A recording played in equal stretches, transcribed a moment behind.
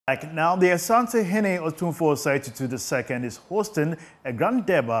Now, the Asantehene Otumfuo Saitutu II is hosting a grand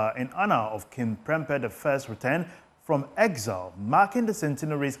durbar in honor of King Prempeh I's return from exile, marking the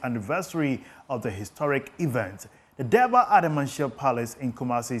centenary's anniversary of the historic event. The durbar at the Manship Palace in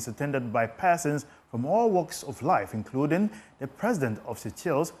Kumasi is attended by persons from all walks of life, including the President of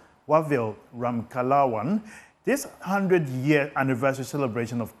Seychelles, Wavil Ramkalawan. This 100-year anniversary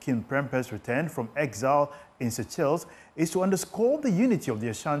celebration of King Prempeh's return from exile in Seychelles is to underscore the unity of the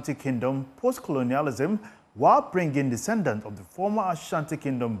Ashanti Kingdom post-colonialism while bringing descendants of the former Ashanti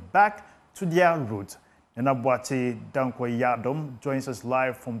Kingdom back to their roots. Nenabwati Dankwa-Yadom joins us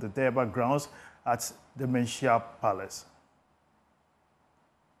live from the durbar grounds at the Manship Palace.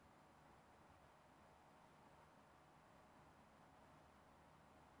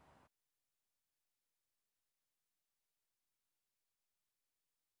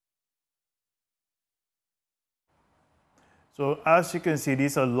 So as you can see,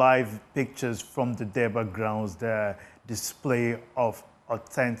 these are live pictures from the durbar grounds, the display of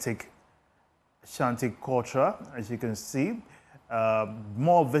authentic Ashanti culture. As you can see,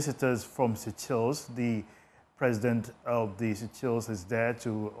 more visitors from Seychelles. The president of the Seychelles is there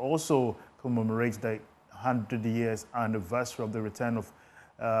to also commemorate the 100 years anniversary of the return of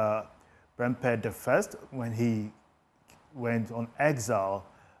Prempeh I when he went on exile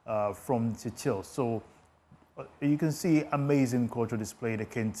from Seychelles. So you can see amazing cultural display, the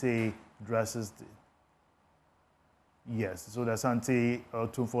kente dresses. Yes, so the Asante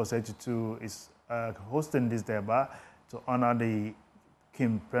Otumfuo Saitutu is hosting this durbar to honor the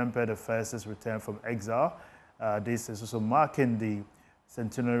King Prempeh I's return from exile. This is also marking the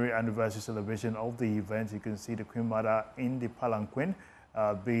centenary anniversary celebration of the event. You can see the Queen Mother in the palanquin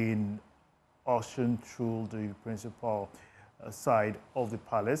being ushered through the principal side of the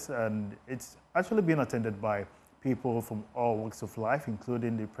palace, and it's actually been attended by people from all walks of life,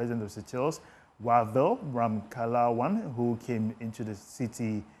 including the President of Seychelles, Wavil Ramkalawan, who came into the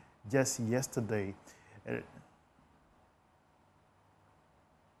city just yesterday.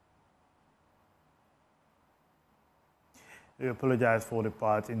 We apologize for the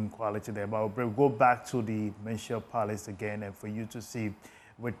part in quality there, but we'll go back to the Manship Palace again and for you to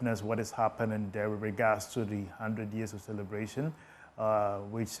witness what is happening there with regards to the 100 years of celebration,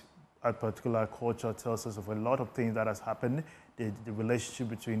 which a particular culture tells us of a lot of things that has happened. The relationship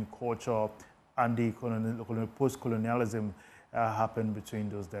between culture and the post-colonialism happened between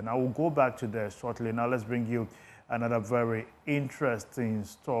those then. I will go back to there shortly. Now let's bring you another very interesting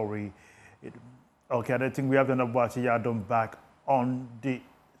story. Okay, I think we have Nenabwati Yadom back on the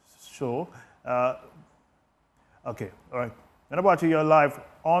show. Okay, all right. Nenabwati, you're live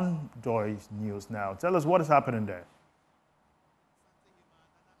on Joy News now. Tell us what is happening there.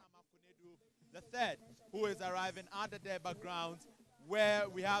 The third, who is arriving at the durbar grounds where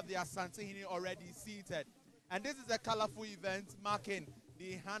we have the Asantehene already seated. And this is a colorful event marking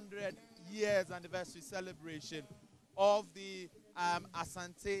the 100 years anniversary celebration of the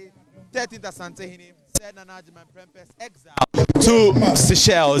 13th Asantehene, said Nana Prempeh's exile to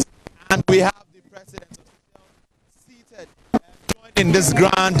Seychelles. And we have the President of Seychelles seated in this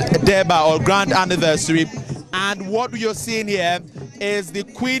grand durbar or grand anniversary. And what we are seeing here is the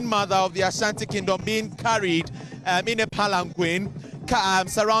Queen Mother of the Ashanti Kingdom being carried in a palanquin,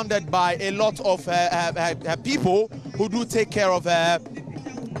 surrounded by a lot of her people who do take care of her.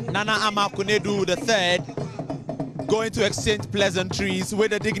 Nana Amakunedu III going to exchange pleasantries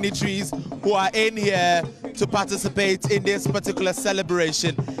with the dignitaries who are in here to participate in this particular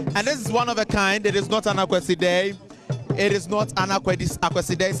celebration. And this is one of a kind. It is not an Akwesi Day. It is not an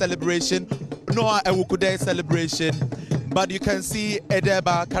Akwesi Day celebration, nor a Wuku Day celebration. But you can see a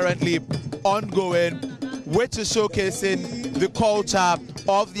durbar currently ongoing, which is showcasing the culture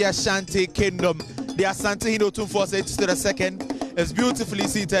of the Ashanti Kingdom. The Asantehene Otumfuo Saitutu II is beautifully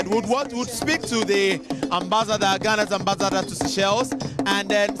seated. Would speak to the ambassador, Ghana's ambassador to Seychelles, and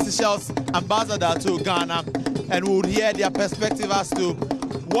then Seychelles ambassador to Ghana, and would hear their perspective as to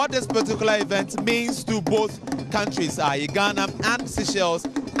what this particular event means to both countries, i.e. Ghana and Seychelles,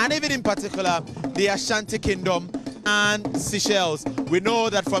 and even in particular the Ashanti Kingdom and Seychelles. We know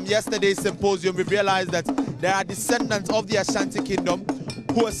that from yesterday's symposium we've realized that there are descendants of the Ashanti Kingdom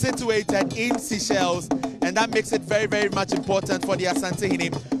who are situated in Seychelles, and that makes it very, very much important for the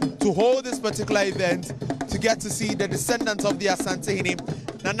Asantehene to hold this particular event, to get to see the descendants of the Asantehene,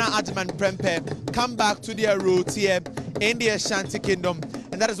 Nana Prempeh, come back to their roots here in the Ashanti Kingdom.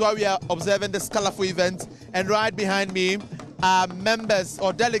 And that is why we are observing this colorful event. And right behind me are members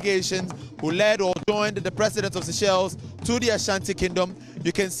or delegations who led or joined the President of Seychelles to the Ashanti Kingdom.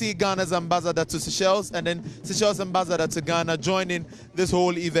 you can see Ghana's ambassador to Seychelles and then Seychelles ambassador to Ghana joining this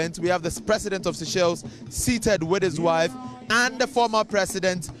whole event. We have the president of Seychelles seated with his wife and the former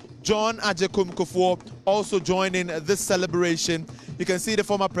president, John Agyekum Kufuor, also joining this celebration. You can see the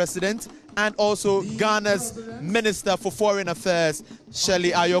former president and also Ghana's Minister for Foreign Affairs,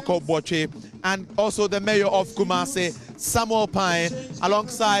 Shirley Ayoko Boche, and also the mayor of Kumasi, Samuel Pine,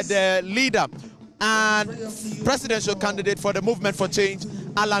 alongside the leader and presidential candidate for the Movement for Change,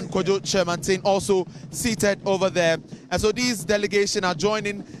 Alan Kojo Chermantin, also seated over there. And so these delegations are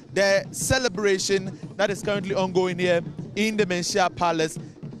joining the celebration that is currently ongoing here in the Menchia Palace.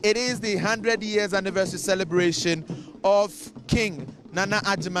 It is the 100 years anniversary celebration of King Nana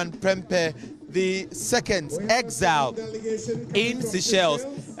Adjman Prempeh II exile in Seychelles.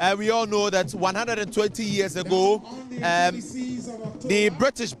 We all know that 120 years ago, the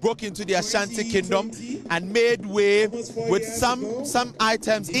British broke into the Ashanti Kingdom and made way with some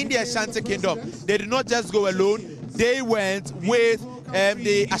items in the Ashanti Kingdom. They did not just go alone, they went with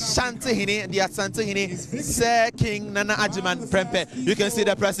the Asantehene, Sir King Nana Adjman Prempeh. You can see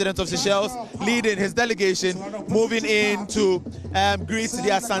the president of Seychelles leading his delegation, moving in to greet the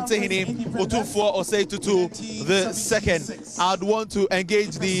Asantehene Otumfuo Osei Tutu II. I'd want to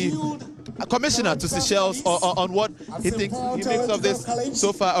engage the commissioner to Seychelles on what he makes of this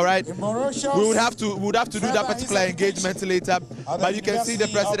so far. All right, we would have to do that particular engagement later, but you can see the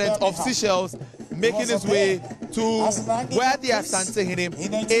president of Seychelles making his way to where the Asantehene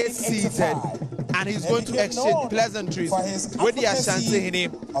is seated, and he's going to exchange pleasantries with the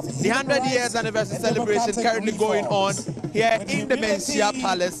Asantehene. The 100 years anniversary celebration currently going on here in the Menchia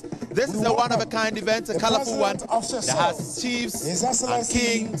Palace. This is a one-of-a-kind event, a colorful one that has chiefs and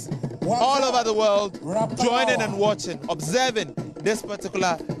kings all over the world joining and watching, observing this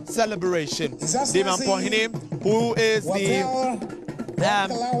particular celebration. The Mampohene, who is the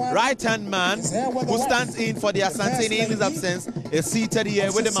right-hand man who stands in for the Asantehene in his absence, is seated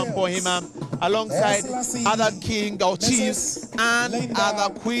here with the Mampohema alongside other king or chiefs and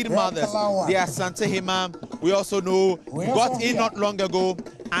other queen mothers. The Asantehene, we also know, got in not long ago,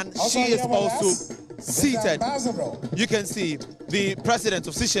 and she is also seated. You can see the president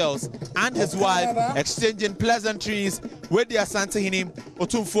of Seychelles and his wife exchanging pleasantries with the Asantehene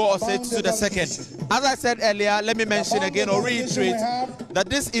Otumfuo Osei Tutu II. As I said earlier, let me mention again or reiterate that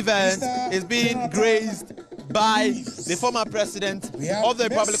this event is being graced by the former president of the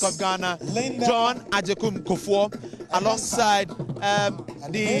Republic of Ghana, John Agyekum Kufuor, alongside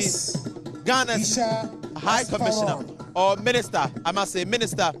the Ghana's High Commissioner, or Minister, I must say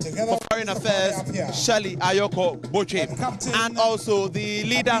Minister for Foreign Affairs, Shirley Ayoko Boche, and also the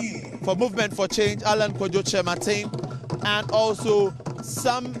leader for Movement for Change, Alan Kojo Chermantin, and also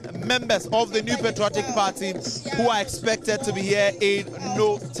some members of the New Patriotic Party who are expected to be here in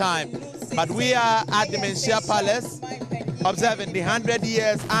no time. But we are at the Menchia Palace observing the 100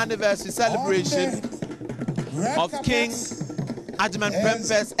 years anniversary celebration of King Adjman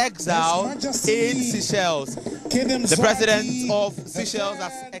Prempeh's exile in Seychelles. The president of Seychelles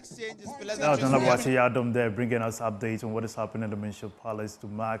has exchanged his pleasantries. There bringing us updates on what is happening at the Menchia Palace to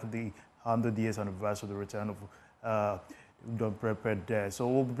mark the 100 years anniversary of the return of King Prempeh there. So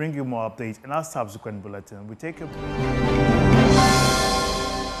we'll bring you more updates in our subsequent bulletin. We take a break.